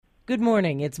Good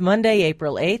morning. It's Monday,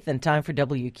 April 8th, and time for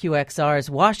WQXR's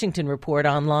Washington Report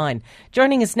Online.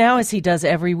 Joining us now, as he does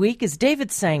every week, is David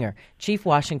Sanger, Chief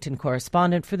Washington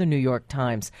Correspondent for the New York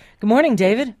Times. Good morning,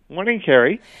 David. Morning,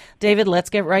 Carrie. David, let's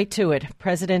get right to it.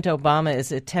 President Obama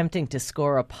is attempting to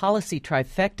score a policy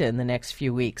trifecta in the next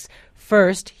few weeks.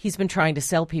 First, he's been trying to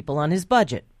sell people on his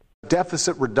budget.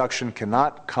 Deficit reduction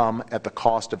cannot come at the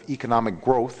cost of economic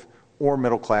growth or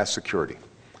middle-class security,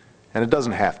 and it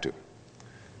doesn't have to.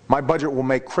 My budget will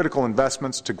make critical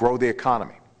investments to grow the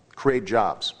economy, create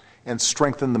jobs, and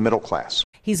strengthen the middle class.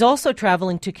 He's also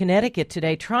traveling to Connecticut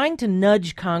today, trying to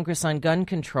nudge Congress on gun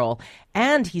control,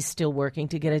 and he's still working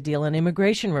to get a deal on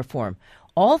immigration reform.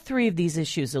 All three of these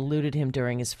issues eluded him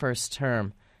during his first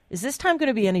term. Is this time going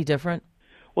to be any different?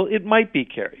 Well, it might be,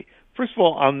 Carrie. First of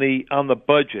all, on the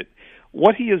budget,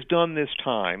 what he has done this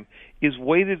time is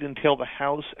waited until the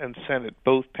House and Senate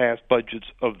both pass budgets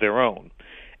of their own.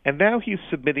 And now he's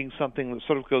submitting something that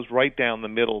sort of goes right down the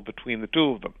middle between the two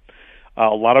of them.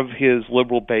 A lot of his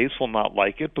liberal base will not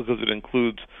like it because it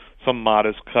includes some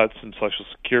modest cuts in Social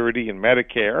Security and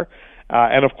Medicare.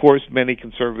 And, of course, many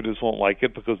conservatives won't like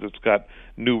it because it's got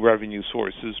new revenue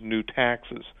sources, new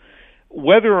taxes.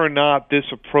 Whether or not this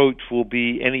approach will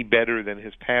be any better than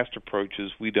his past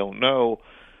approaches, we don't know.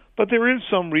 But there is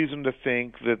some reason to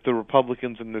think that the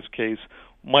Republicans in this case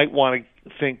might want to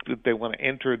think that they want to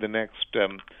enter the next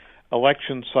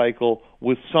election cycle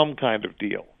with some kind of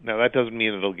deal. Now, that doesn't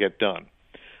mean it'll get done.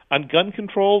 On gun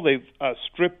control, they've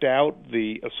stripped out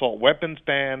the assault weapons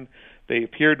ban. They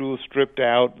appear to have stripped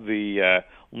out the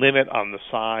limit on the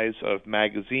size of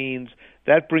magazines.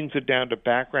 That brings it down to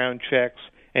background checks,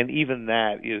 and even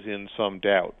that is in some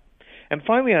doubt. And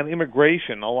finally, on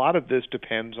immigration, a lot of this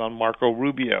depends on Marco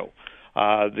Rubio,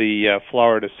 the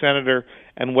Florida senator,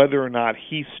 and whether or not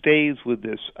he stays with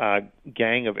this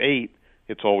gang of 8,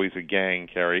 it's always a gang,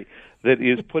 Carrie, that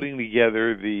is putting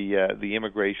together the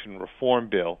immigration reform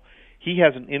bill. He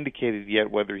hasn't indicated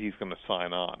yet whether he's going to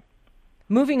sign on.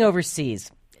 Moving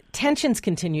overseas, tensions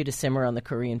continue to simmer on the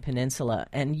Korean Peninsula,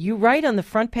 and you write on the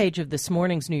front page of this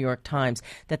morning's New York Times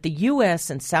that the U.S.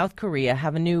 and South Korea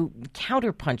have a new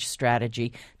counterpunch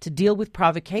strategy to deal with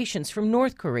provocations from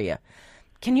North Korea.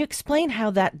 Can you explain how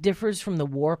that differs from the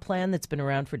war plan that's been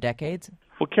around for decades?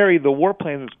 Well, Carrie, the war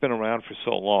plan that's been around for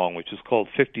so long, which is called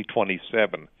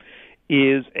 5027,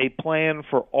 is a plan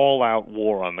for all-out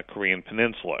war on the Korean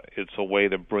Peninsula. It's a way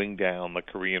to bring down the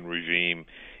Korean regime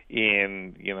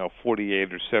in,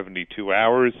 48 or 72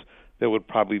 hours. There would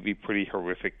probably be pretty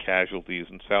horrific casualties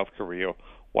in South Korea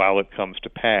while it comes to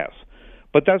pass.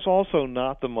 But that's also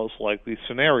not the most likely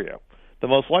scenario. The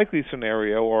most likely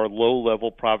scenario are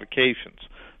low-level provocations,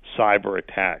 cyber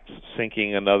attacks,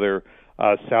 sinking another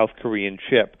South Korean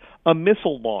ship, a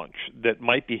missile launch that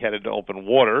might be headed to open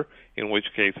water, in which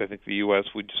case I think the U.S.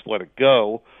 would just let it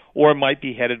go, or it might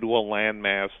be headed to a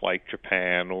landmass like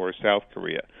Japan or South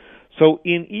Korea. So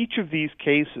in each of these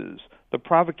cases, the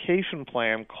provocation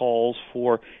plan calls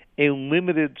for a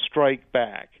limited strike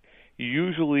back,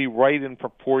 usually right in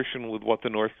proportion with what the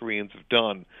North Koreans have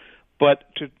done, but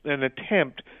an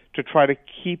attempt to try to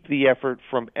keep the effort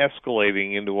from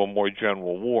escalating into a more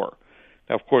general war.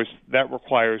 Now, of course, that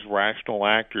requires rational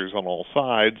actors on all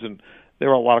sides, and there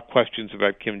are a lot of questions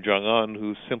about Kim Jong-un,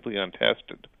 who's simply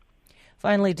untested.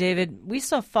 Finally, David, we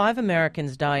saw 5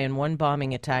 Americans die in one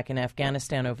bombing attack in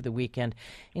Afghanistan over the weekend,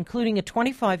 including a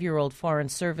 25-year-old Foreign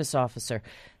Service officer,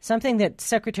 something that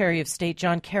Secretary of State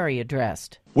John Kerry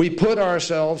addressed. We put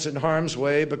ourselves in harm's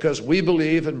way because we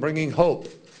believe in bringing hope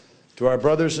to our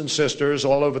brothers and sisters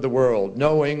all over the world,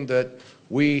 knowing that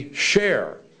we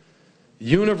share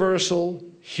universal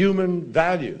human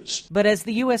values. But as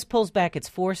the U.S. pulls back its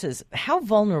forces, how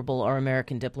vulnerable are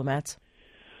American diplomats?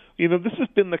 This has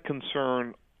been the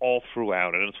concern all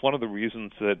throughout, and it's one of the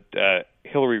reasons that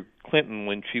Hillary Clinton,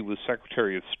 when she was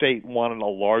Secretary of State, wanted a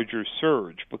larger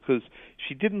surge, because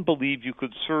she didn't believe you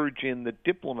could surge in the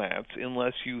diplomats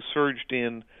unless you surged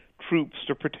in troops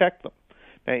to protect them.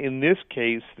 Now, in this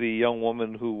case, the young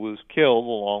woman who was killed,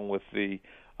 along with the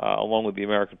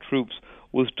American troops,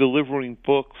 was delivering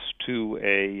books to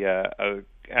a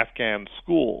Afghan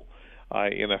school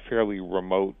in a fairly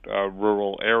remote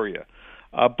rural area.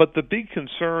 But the big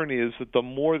concern is that the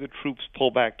more the troops pull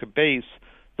back to base,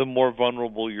 the more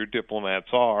vulnerable your diplomats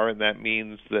are, and that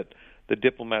means that the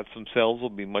diplomats themselves will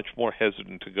be much more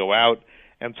hesitant to go out,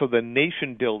 and so the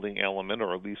nation-building element,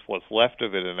 or at least what's left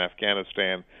of it in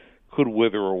Afghanistan, could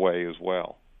wither away as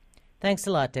well. Thanks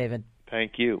a lot, David.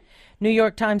 Thank you. New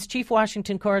York Times Chief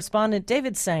Washington Correspondent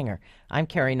David Sanger. I'm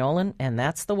Carrie Nolan, and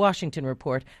that's the Washington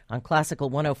Report on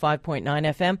Classical 105.9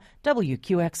 FM,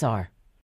 WQXR.